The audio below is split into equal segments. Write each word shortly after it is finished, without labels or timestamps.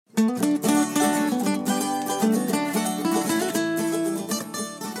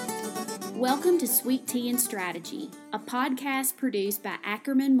Welcome to Sweet Tea and Strategy, a podcast produced by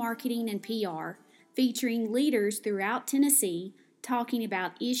Ackerman Marketing and PR, featuring leaders throughout Tennessee talking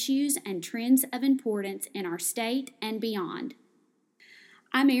about issues and trends of importance in our state and beyond.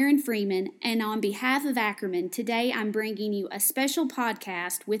 I'm Erin Freeman, and on behalf of Ackerman, today I'm bringing you a special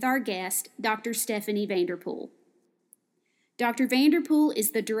podcast with our guest, Dr. Stephanie Vanderpool. Dr. Vanderpool is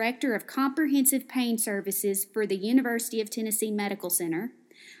the Director of Comprehensive Pain Services for the University of Tennessee Medical Center,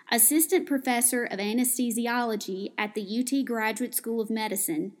 Assistant Professor of Anesthesiology at the UT Graduate School of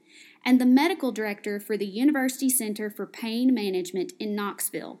Medicine, and the Medical Director for the University Center for Pain Management in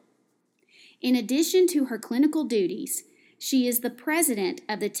Knoxville. In addition to her clinical duties, she is the President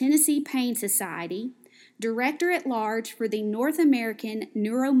of the Tennessee Pain Society, Director at Large for the North American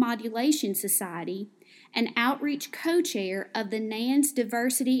Neuromodulation Society, and Outreach Co-Chair of the NANS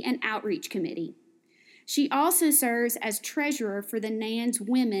Diversity and Outreach Committee. She also serves as Treasurer for the NANS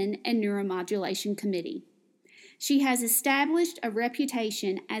Women and Neuromodulation Committee. She has established a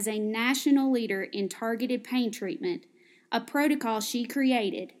reputation as a national leader in targeted pain treatment, a protocol she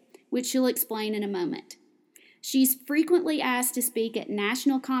created, which she'll explain in a moment. She's frequently asked to speak at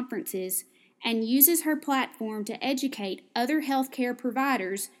national conferences and uses her platform to educate other healthcare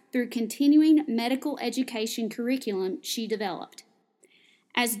providers through continuing medical education curriculum she developed.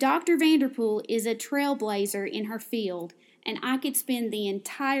 As Dr. Vanderpool is a trailblazer in her field, and I could spend the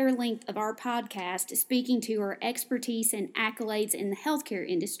entire length of our podcast speaking to her expertise and accolades in the healthcare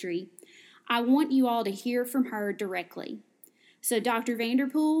industry, I want you all to hear from her directly. So, Dr.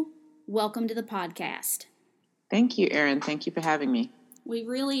 Vanderpool, welcome to the podcast. Thank you, Erin. Thank you for having me. We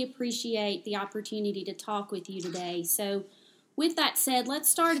really appreciate the opportunity to talk with you today. So, with that said, let's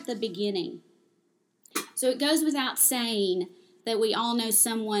start at the beginning. So, it goes without saying that we all know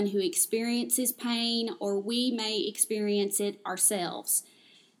someone who experiences pain, or we may experience it ourselves.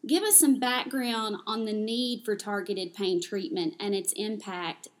 Give us some background on the need for targeted pain treatment and its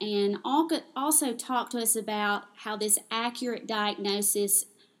impact, and also talk to us about how this accurate diagnosis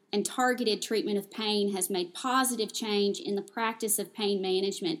and targeted treatment of pain has made positive change in the practice of pain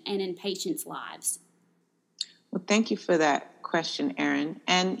management and in patients' lives. Well, thank you for that question, Erin.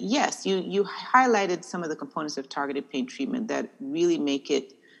 And yes, you highlighted some of the components of targeted pain treatment that really make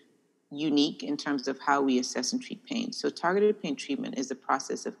it unique in terms of how we assess and treat pain. So targeted pain treatment is the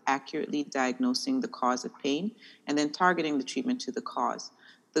process of accurately diagnosing the cause of pain and then targeting the treatment to the cause.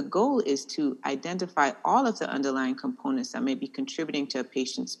 The goal is to identify all of the underlying components that may be contributing to a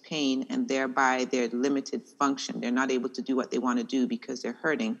patient's pain and thereby their limited function. They're not able to do what they want to do because they're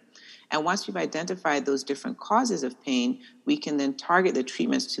hurting. And once we've identified those different causes of pain, we can then target the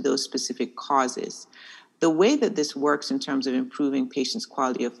treatments to those specific causes. The way that this works in terms of improving patients'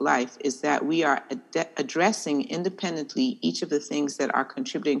 quality of life is that we are addressing independently each of the things that are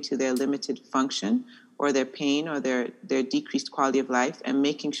contributing to their limited function or their pain or their decreased quality of life, and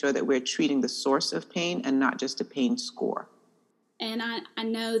making sure that we're treating the source of pain and not just a pain score. And I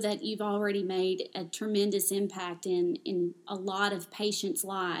know that you've already made a tremendous impact in a lot of patients'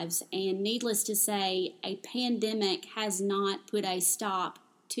 lives. And needless to say, a pandemic has not put a stop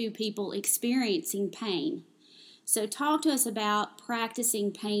to people experiencing pain. So talk to us about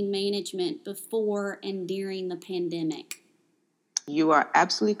practicing pain management before and during the pandemic. You are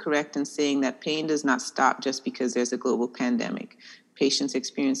absolutely correct in saying that pain does not stop just because there's a global pandemic. Patients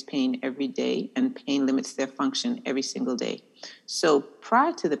experience pain every day, and pain limits their function every single day. So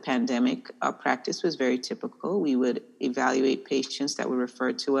prior to the pandemic, our practice was very typical. We would evaluate patients that were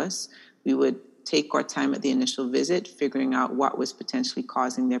referred to us. We would take our time at the initial visit, figuring out what was potentially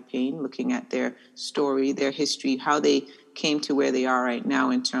causing their pain, looking at their story, their history, how they came to where they are right now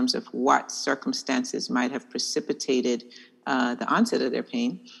in terms of what circumstances might have precipitated the onset of their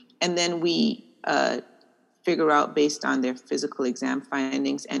pain. And then we figure out, based on their physical exam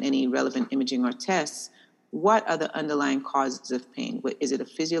findings and any relevant imaging or tests, what are the underlying causes of pain? Is it a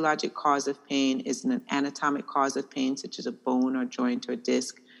physiologic cause of pain? Is it an anatomic cause of pain, such as a bone or joint or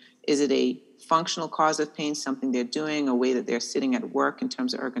disc? Is it a functional cause of pain, something they're doing, a way that they're sitting at work in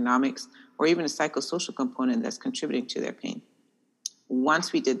terms of ergonomics, or even a psychosocial component that's contributing to their pain?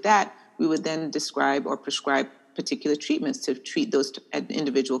 Once we did that, we would then describe or prescribe particular treatments to treat those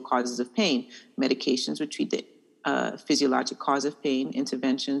individual causes of pain. Medications would treat the physiologic cause of pain.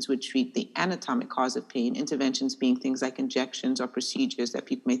 Interventions would treat the anatomic cause of pain. Interventions being things like injections or procedures that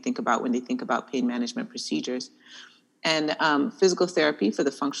people may think about when they think about pain management procedures. And physical therapy for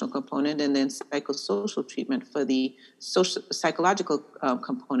the functional component, and then psychosocial treatment for the psychological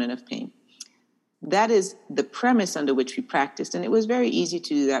component of pain. That is the premise under which we practiced. And it was very easy to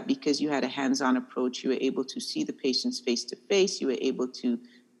do that because you had a hands-on approach. You were able to see the patients face to face. You were able to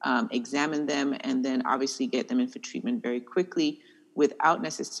examine them, and then obviously get them in for treatment very quickly without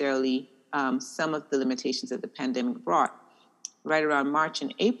necessarily some of the limitations that the pandemic brought. Right around March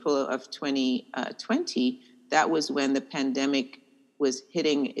and April of 2020, that was when the pandemic was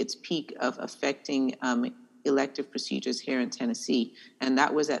hitting its peak of affecting elective procedures here in Tennessee. And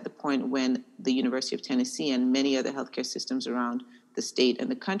that was at the point when the University of Tennessee and many other healthcare systems around the state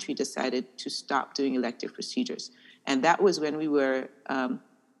and the country decided to stop doing elective procedures. And that was when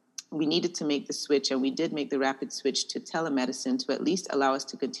we needed to make the switch, and we did make the rapid switch to telemedicine to at least allow us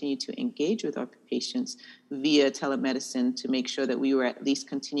to continue to engage with our patients via telemedicine, to make sure that we were at least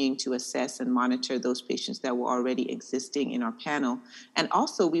continuing to assess and monitor those patients that were already existing in our panel. And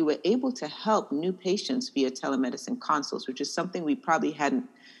also we were able to help new patients via telemedicine consults, which is something we probably hadn't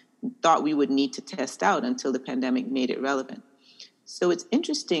thought we would need to test out until the pandemic made it relevant. So it's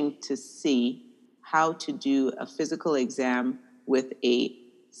interesting to see how to do a physical exam with a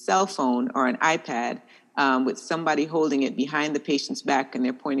cell phone or an iPad with somebody holding it behind the patient's back and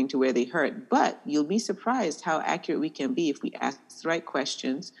they're pointing to where they hurt. But you'll be surprised how accurate we can be if we ask the right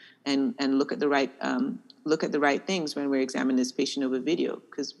questions and look at the right things when we're examining this patient over video.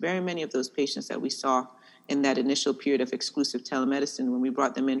 Because very many of those patients that we saw in that initial period of exclusive telemedicine, when we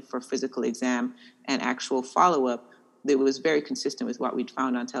brought them in for physical exam and actual follow-up, it was very consistent with what we'd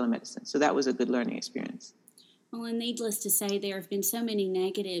found on telemedicine. So that was a good learning experience. Well, and needless to say, there have been so many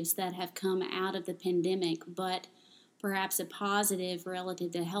negatives that have come out of the pandemic, but perhaps a positive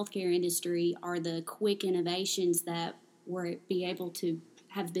relative to the healthcare industry are the quick innovations that were be able to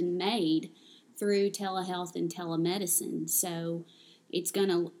have been made through telehealth and telemedicine. So it's going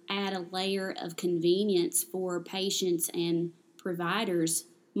to add a layer of convenience for patients and providers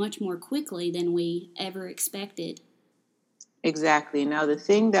much more quickly than we ever expected. Exactly. Now, the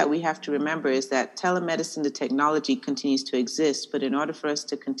thing that we have to remember is that telemedicine, the technology continues to exist, but in order for us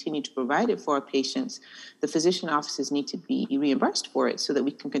to continue to provide it for our patients, the physician offices need to be reimbursed for it so that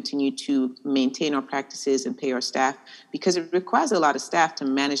we can continue to maintain our practices and pay our staff, because it requires a lot of staff to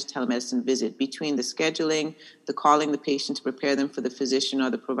manage a telemedicine visit, between the scheduling, the calling the patient to prepare them for the physician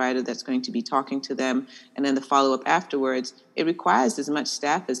or the provider that's going to be talking to them, and then the follow-up afterwards. It requires as much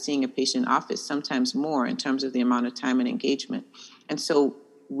staff as seeing a patient in office, sometimes more in terms of the amount of time and engagement. And so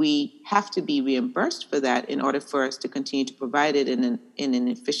we have to be reimbursed for that in order for us to continue to provide it in an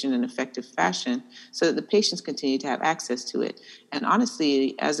efficient and effective fashion so that the patients continue to have access to it. And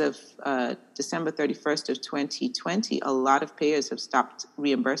honestly, as of December 31st of 2020, a lot of payers have stopped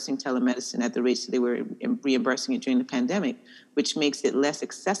reimbursing telemedicine at the rates that they were reimbursing it during the pandemic, which makes it less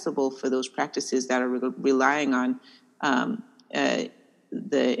accessible for those practices that are relying on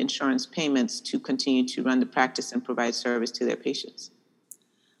the insurance payments to continue to run the practice and provide service to their patients.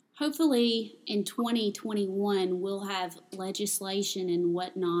 Hopefully in 2021, we'll have legislation and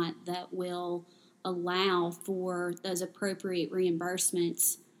whatnot that will allow for those appropriate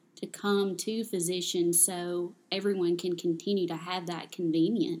reimbursements to come to physicians so everyone can continue to have that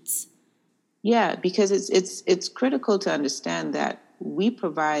convenience. Yeah, because it's critical to understand that we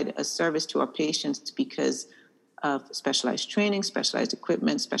provide a service to our patients because of specialized training, specialized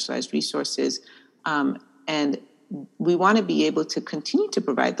equipment, specialized resources, and we want to be able to continue to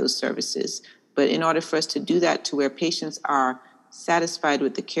provide those services. But in order for us to do that to where patients are satisfied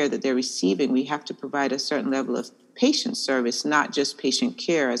with the care that they're receiving, we have to provide a certain level of patient service, not just patient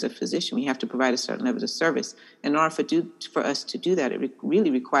care. As a physician, we have to provide a certain level of service. In order for us to do that, it really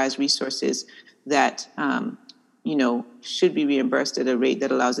requires resources that should be reimbursed at a rate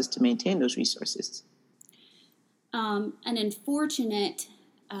that allows us to maintain those resources. An unfortunate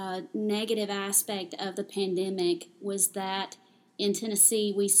negative aspect of the pandemic was that in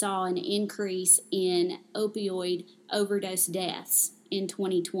Tennessee we saw an increase in opioid overdose deaths in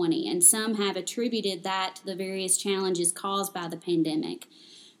 2020, and some have attributed that to the various challenges caused by the pandemic.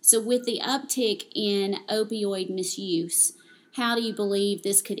 So with the uptick in opioid misuse, how do you believe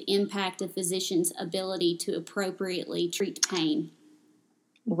this could impact a physician's ability to appropriately treat pain?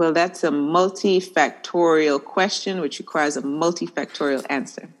 Well, that's a multifactorial question, which requires a multifactorial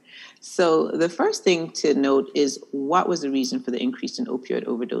answer. So the first thing to note is, what was the reason for the increase in opioid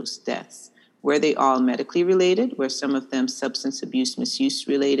overdose deaths? Were they all medically related? Were some of them substance abuse misuse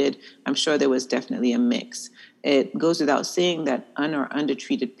related? I'm sure there was definitely a mix. It goes without saying that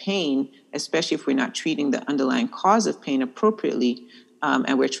undertreated pain, especially if we're not treating the underlying cause of pain appropriately,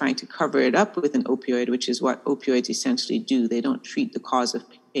 and we're trying to cover it up with an opioid, which is what opioids essentially do. They don't treat the cause of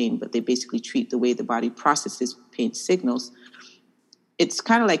pain, but they basically treat the way the body processes pain signals. It's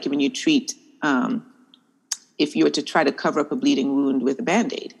kind of like when you treat, if you were to try to cover up a bleeding wound with a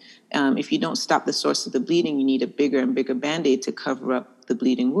Band-Aid. If you don't stop the source of the bleeding, you need a bigger and bigger Band-Aid to cover up the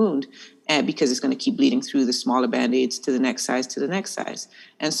bleeding wound, because it's going to keep bleeding through the smaller Band-Aids to the next size, to the next size.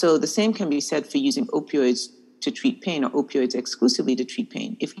 And so the same can be said for using opioids to treat pain, or opioids exclusively to treat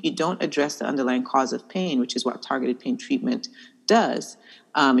pain. If you don't address the underlying cause of pain, which is what targeted pain treatment does,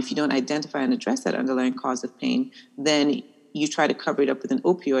 if you don't identify and address that underlying cause of pain, then you try to cover it up with an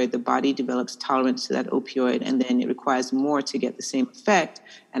opioid, the body develops tolerance to that opioid, and then it requires more to get the same effect.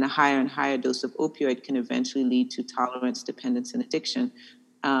 And a higher and higher dose of opioid can eventually lead to tolerance, dependence, and addiction,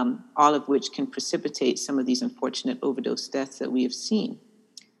 all of which can precipitate some of these unfortunate overdose deaths that we have seen.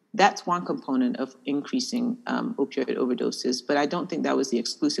 That's one component of increasing opioid overdoses, but I don't think that was the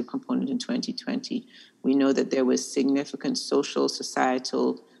exclusive component in 2020. We know that there was significant social,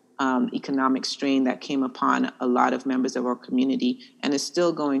 societal, economic strain that came upon a lot of members of our community, and is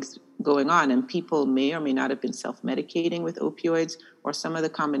still going on. And people may or may not have been self-medicating with opioids or some other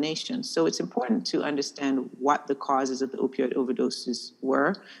combination. So it's important to understand what the causes of the opioid overdoses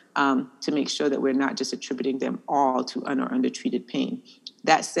were, to make sure that we're not just attributing them all to un- or undertreated pain.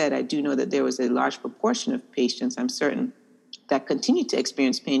 That said, I do know that there was a large proportion of patients, I'm certain, that continued to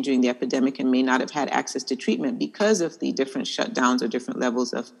experience pain during the epidemic and may not have had access to treatment because of the different shutdowns or different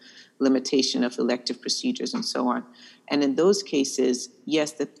levels of limitation of elective procedures and so on. And in those cases,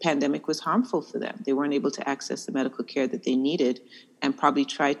 yes, the pandemic was harmful for them. They weren't able to access the medical care that they needed, and probably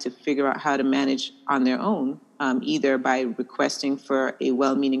tried to figure out how to manage on their own, either by requesting for a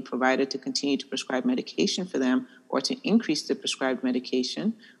well-meaning provider to continue to prescribe medication for them, or to increase the prescribed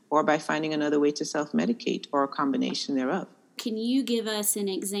medication, or by finding another way to self-medicate, or a combination thereof. Can you give us an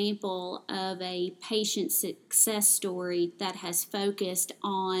example of a patient success story that has focused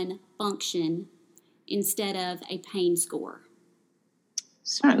on function instead of a pain score?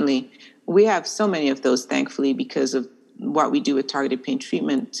 Certainly. We have so many of those, thankfully, because of what we do with targeted pain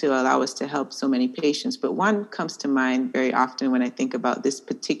treatment to allow us to help so many patients. But one comes to mind very often when I think about this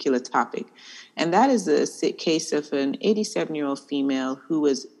particular topic, and that is the case of an 87-year-old female who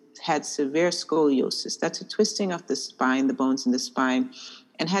had severe scoliosis. That's a twisting of the spine, the bones in the spine,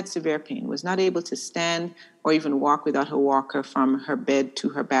 and had severe pain, was not able to stand or even walk without her walker from her bed to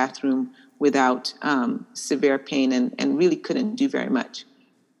her bathroom without severe pain, and really couldn't do very much.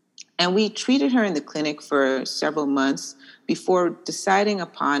 And we treated her in the clinic for several months before deciding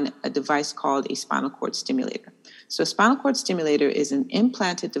upon a device called a spinal cord stimulator. So a spinal cord stimulator is an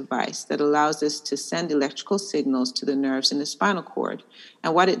implanted device that allows us to send electrical signals to the nerves in the spinal cord.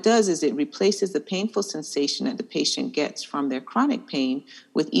 And what it does is it replaces the painful sensation that the patient gets from their chronic pain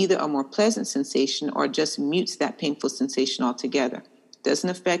with either a more pleasant sensation, or just mutes that painful sensation altogether. It doesn't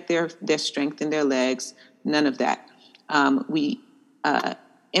affect their strength in their legs, none of that. We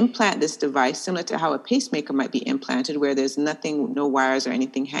implant this device similar to how a pacemaker might be implanted, where there's nothing, no wires or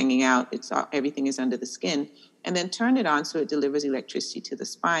anything hanging out. Everything is under the skin, and then turn it on so it delivers electricity to the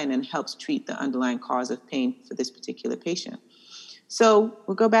spine and helps treat the underlying cause of pain for this particular patient. So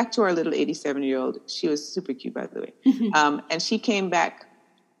we'll go back to our little 87-year-old. She was super cute, by the way. And she came back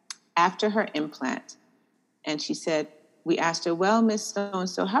after her implant, and she said, we asked her, well, Miss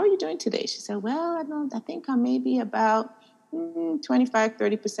So-and-so, how are you doing today? She said, well, I think I'm maybe about 25,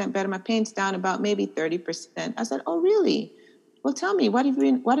 30% better. My pain's down about maybe 30%. I said, oh, really? Well, tell me, what have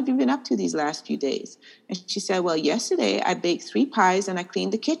you been up to these last few days? And she said, well, yesterday I baked 3 pies and I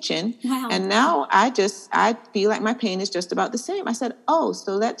cleaned the kitchen. Wow. And now I feel like my pain is just about the same. I said, oh,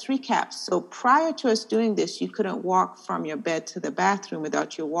 so let's recap. So prior to us doing this, you couldn't walk from your bed to the bathroom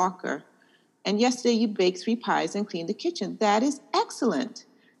without your walker. And yesterday you baked 3 pies and cleaned the kitchen. That is excellent.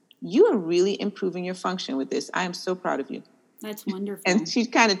 You are really improving your function with this. I am so proud of you. That's wonderful. And she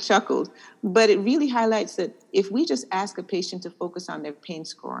kind of chuckled, but it really highlights that if we just ask a patient to focus on their pain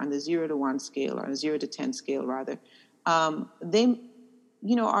score on the 0 to 1 scale, or a 0 to 10 scale rather,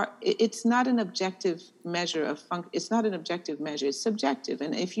 it's not an objective measure of it's not an objective measure. It's subjective.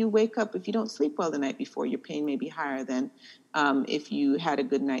 And if you wake up, if you don't sleep well the night before, your pain may be higher than if you had a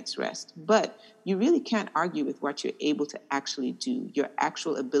good night's rest. But you really can't argue with what you're able to actually do, your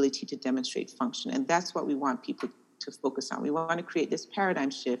actual ability to demonstrate function. And that's what we want people to focus on. We want to create this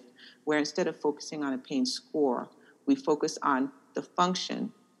paradigm shift where instead of focusing on a pain score, we focus on the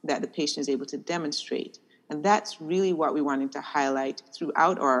function that the patient is able to demonstrate. And that's really what we wanted to highlight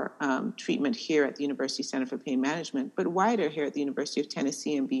throughout our treatment here at the University Center for Pain Management, but wider here at the University of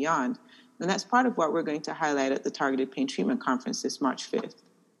Tennessee and beyond. And that's part of what we're going to highlight at the Targeted Pain Treatment Conference this March 5th.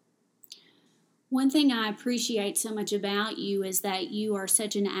 One thing I appreciate so much about you is that you are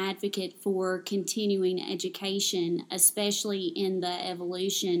such an advocate for continuing education, especially in the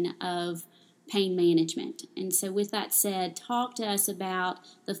evolution of pain management. And so with that said, talk to us about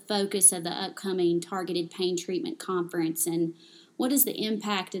the focus of the upcoming Targeted Pain Treatment Conference and what is the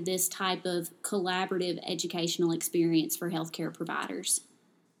impact of this type of collaborative educational experience for healthcare providers?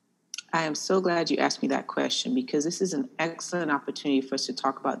 I am so glad you asked me that question because this is an excellent opportunity for us to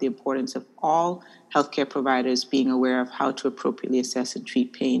talk about the importance of all healthcare providers being aware of how to appropriately assess and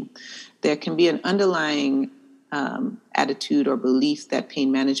treat pain. There can be an underlying attitude or belief that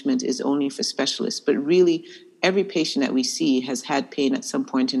pain management is only for specialists, but really every patient that we see has had pain at some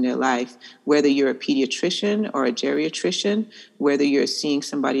point in their life, whether you're a pediatrician or a geriatrician, whether you're seeing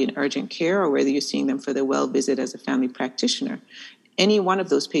somebody in urgent care or whether you're seeing them for their well visit as a family practitioner. Any one of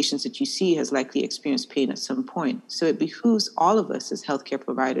those patients that you see has likely experienced pain at some point. So it behooves all of us as healthcare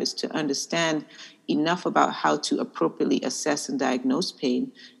providers to understand enough about how to appropriately assess and diagnose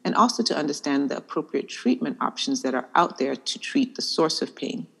pain, and also to understand the appropriate treatment options that are out there to treat the source of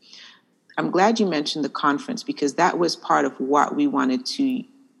pain. I'm glad you mentioned the conference because that was part of what we wanted to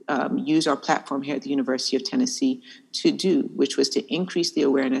use our platform here at the University of Tennessee to do, which was to increase the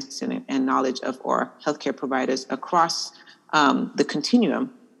awareness and knowledge of our healthcare providers across the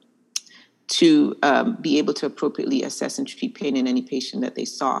continuum to be able to appropriately assess and treat pain in any patient that they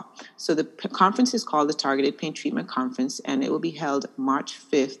saw. So the conference is called the Targeted Pain Treatment Conference, and it will be held March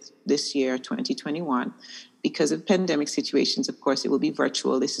 5th this year, 2021. Because of pandemic situations, of course, it will be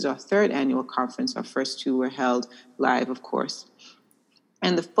virtual. This is our third annual conference. Our first two were held live, of course.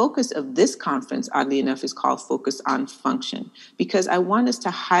 And the focus of this conference, oddly enough, is called Focus on Function, because I want us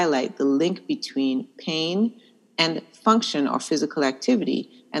to highlight the link between pain and function or physical activity,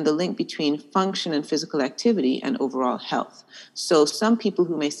 and the link between function and physical activity and overall health. So some people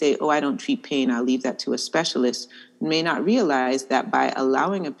who may say, oh, I don't treat pain, I'll leave that to a specialist, may not realize that by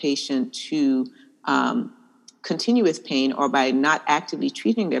allowing a patient to continue with pain or by not actively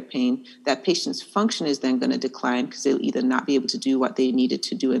treating their pain, that patient's function is then going to decline because they'll either not be able to do what they needed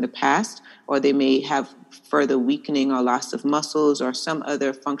to do in the past, or they may have further weakening or loss of muscles or some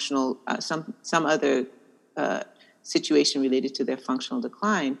other functional, some other situation related to their functional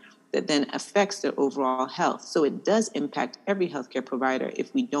decline that then affects their overall health. So it does impact every healthcare provider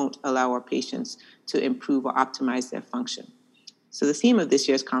if we don't allow our patients to improve or optimize their function. So the theme of this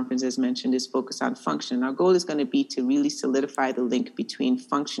year's conference, as mentioned, is Focus on Function. Our goal is going to be to really solidify the link between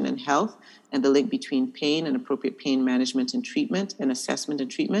function and health, and the link between pain and appropriate pain management and treatment, and assessment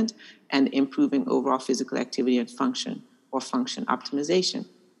and treatment, and improving overall physical activity and function, or function optimization.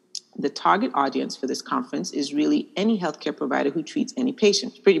 The target audience for this conference is really any healthcare provider who treats any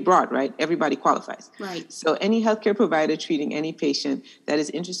patient. It's pretty broad, right? Everybody qualifies. Right. So any healthcare provider treating any patient that is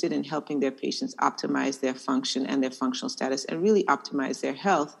interested in helping their patients optimize their function and their functional status and really optimize their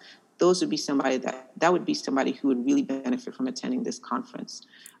health, those would be somebody that would be somebody who would really benefit from attending this conference.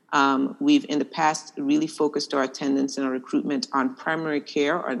 We've in the past really focused our attendance and our recruitment on primary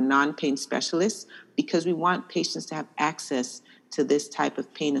care or non-pain specialists because we want patients to have access to this type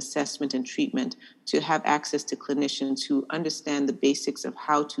of pain assessment and treatment, to have access to clinicians who understand the basics of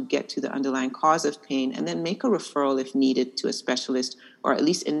how to get to the underlying cause of pain and then make a referral if needed to a specialist, or at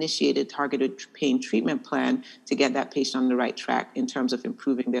least initiate a targeted pain treatment plan to get that patient on the right track in terms of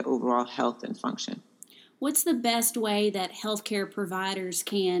improving their overall health and function. What's the best way that healthcare providers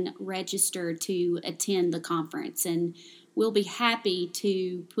can register to attend the conference? And we'll be happy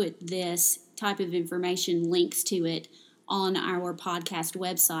to put this type of information, links to it, on our podcast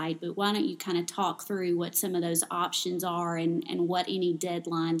website, but why don't you kind of talk through what some of those options are and what any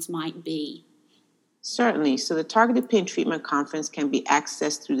deadlines might be? Certainly. So the Targeted Pain Treatment Conference can be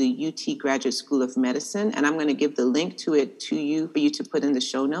accessed through the UT Graduate School of Medicine, and I'm going to give the link to it to you for you to put in the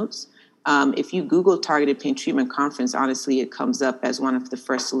show notes. If you Google Targeted Pain Treatment Conference, honestly, it comes up as one of the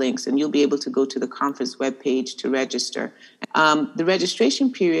first links, and you'll be able to go to the conference webpage to register. The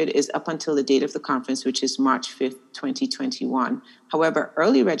registration period is up until the date of the conference, which is March 5th, 2021. However,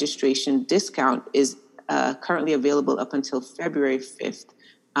 early registration discount is currently available up until February 5th,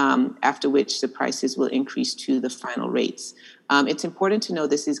 after which the prices will increase to the final rates. It's important to know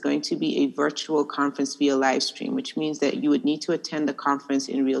this is going to be a virtual conference via live stream, which means that you would need to attend the conference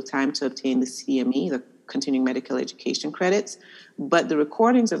in real time to obtain the CME, the Continuing Medical Education credits. But the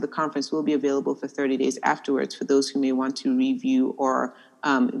recordings of the conference will be available for 30 days afterwards for those who may want to review or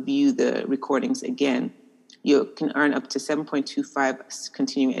view the recordings again. You can earn up to 7.25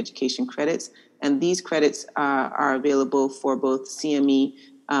 continuing education credits, and these credits are available for both CME,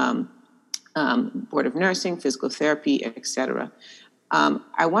 Board of Nursing, physical therapy, etc.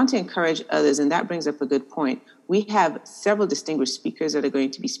 I want to encourage others, and that brings up a good point. We have several distinguished speakers that are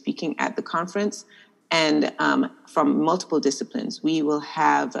going to be speaking at the conference, and from multiple disciplines. We will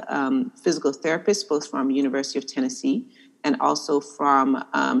have physical therapists, both from University of Tennessee and also from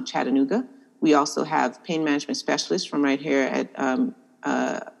Chattanooga. We also have pain management specialists from right here at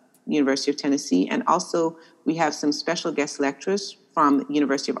University of Tennessee. And also we have some special guest lecturers from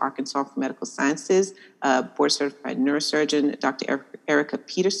University of Arkansas for Medical Sciences, board-certified neurosurgeon, Dr. Erica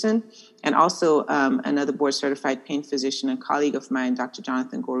Peterson, and also another board-certified pain physician and colleague of mine, Dr.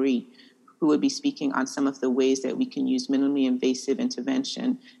 Jonathan Goree, who will be speaking on some of the ways that we can use minimally invasive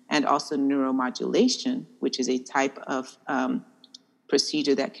intervention and also neuromodulation, which is a type of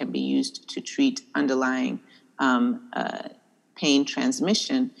procedure that can be used to treat underlying pain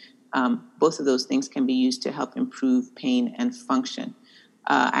transmission. Both of those things can be used to help improve pain and function.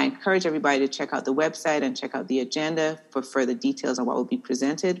 I encourage everybody to check out the website and check out the agenda for further details on what will be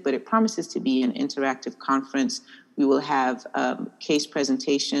presented, but it promises to be an interactive conference. We will have case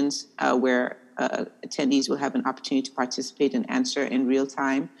presentations where attendees will have an opportunity to participate and answer in real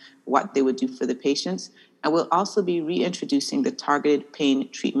time what they would do for the patients. And we'll also be reintroducing the Targeted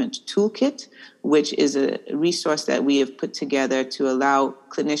Pain Treatment Toolkit, which is a resource that we have put together to allow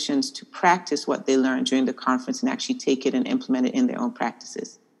clinicians to practice what they learned during the conference and actually take it and implement it in their own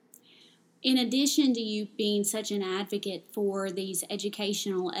practices. In addition to you being such an advocate for these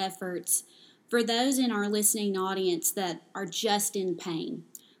educational efforts, for those in our listening audience that are just in pain,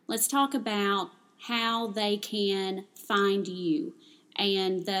 let's talk about how they can find you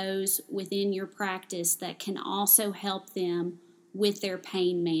and those within your practice that can also help them with their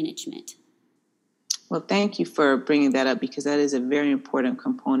pain management. Well, thank you for bringing that up, because that is a very important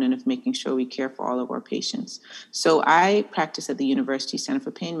component of making sure we care for all of our patients. So I practice at the University Center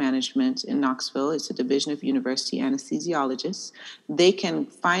for Pain Management in Knoxville. It's a division of university anesthesiologists. They can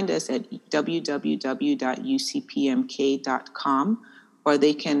find us at www.ucpmk.com, or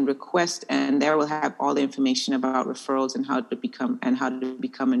they can request, and there will have all the information about referrals and how to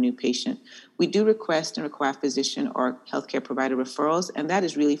become a new patient. We do request and require physician or healthcare provider referrals, and that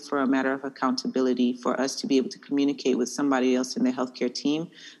is really for a matter of accountability for us to be able to communicate with somebody else in the healthcare team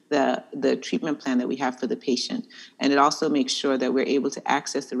the treatment plan that we have for the patient. And it also makes sure that we're able to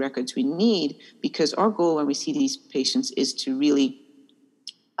access the records we need, because our goal when we see these patients is to really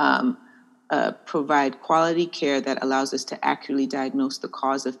provide quality care that allows us to accurately diagnose the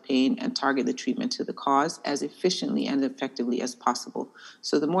cause of pain and target the treatment to the cause as efficiently and effectively as possible.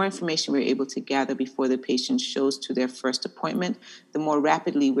 So the more information we're able to gather before the patient shows to their first appointment, the more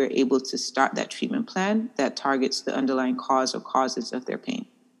rapidly we're able to start that treatment plan that targets the underlying cause or causes of their pain.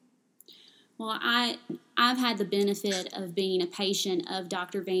 Well, I've had the benefit of being a patient of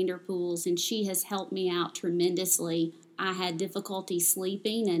Dr. Vanderpool's, and she has helped me out tremendously. I had difficulty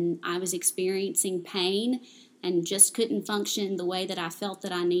sleeping, and I was experiencing pain and just couldn't function the way that I felt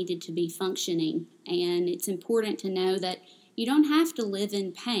that I needed to be functioning. And it's important to know that you don't have to live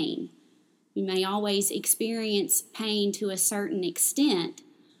in pain. You may always experience pain to a certain extent,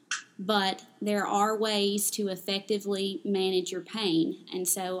 but there are ways to effectively manage your pain. And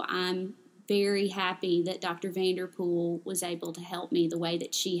so I'm very happy that Dr. Vanderpool was able to help me the way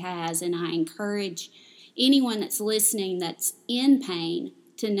that she has, and I encourage anyone that's listening that's in pain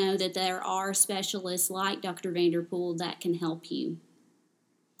to know that there are specialists like Dr. Vanderpool that can help you.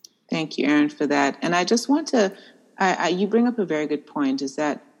 Thank you, Erin, for that. And I just want to, you bring up a very good point, is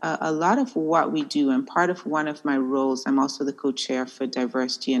that a lot of what we do, and part of one of my roles, I'm also the co-chair for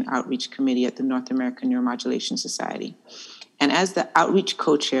Diversity and Outreach Committee at the North American Neuromodulation Society. And as the outreach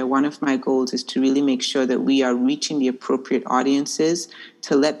co-chair, one of my goals is to really make sure that we are reaching the appropriate audiences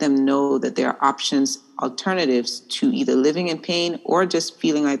to let them know that there are options, alternatives to either living in pain or just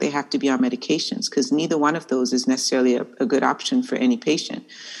feeling like they have to be on medications, because neither one of those is necessarily a good option for any patient.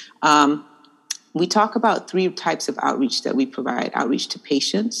 We talk about three types of outreach that we provide: outreach to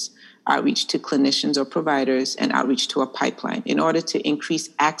patients, outreach to clinicians or providers, and outreach to a pipeline, in order to increase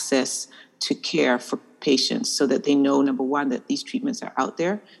access to care for patients so that they know, number one, that these treatments are out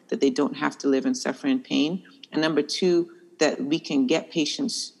there, that they don't have to live and suffer in pain, and number two, that we can get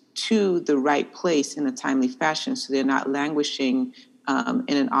patients to the right place in a timely fashion so they're not languishing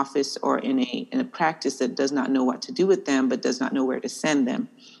in an office or in a practice that does not know what to do with them but does not know where to send them.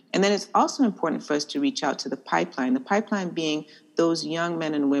 And then it's also important for us to reach out to the pipeline being those young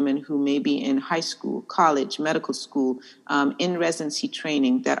men and women who may be in high school, college, medical school, in residency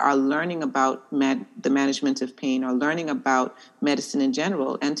training, that are learning about the management of pain or learning about medicine in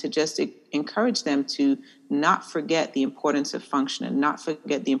general, and to just encourage them to not forget the importance of function and not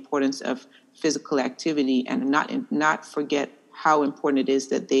forget the importance of physical activity, and not forget how important it is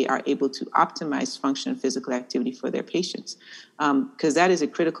that they are able to optimize function and physical activity for their patients, because that is a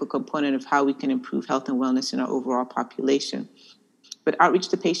critical component of how we can improve health and wellness in our overall population. But outreach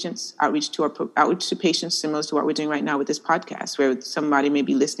to patients, outreach to patients similar to what we're doing right now with this podcast, where somebody may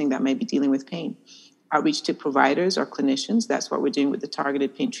be listening that may be dealing with pain. Outreach to providers or clinicians, that's what we're doing with the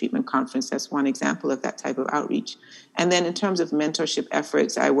Targeted Pain Treatment Conference. That's one example of that type of outreach. And then in terms of mentorship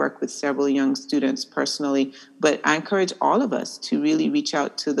efforts, I work with several young students personally, but I encourage all of us to really reach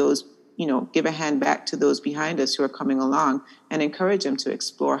out to those, give a hand back to those behind us who are coming along and encourage them to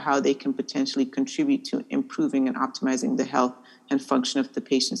explore how they can potentially contribute to improving and optimizing the health and function of the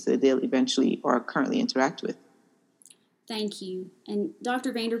patients that they'll eventually or currently interact with. Thank you. And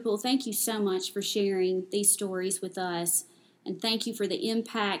Dr. Vanderpool, thank you so much for sharing these stories with us. And thank you for the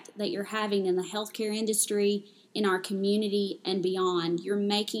impact that you're having in the healthcare industry, in our community, and beyond. You're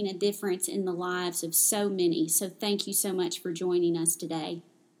making a difference in the lives of so many. So thank you so much for joining us today.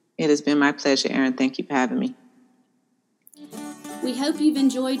 It has been my pleasure, Erin. Thank you for having me. We hope you've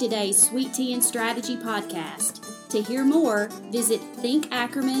enjoyed today's Sweet Tea and Strategy podcast. To hear more, visit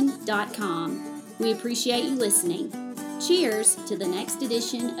thinkackerman.com. We appreciate you listening. Cheers to the next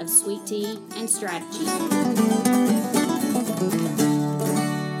edition of Sweet Tea and Strategy.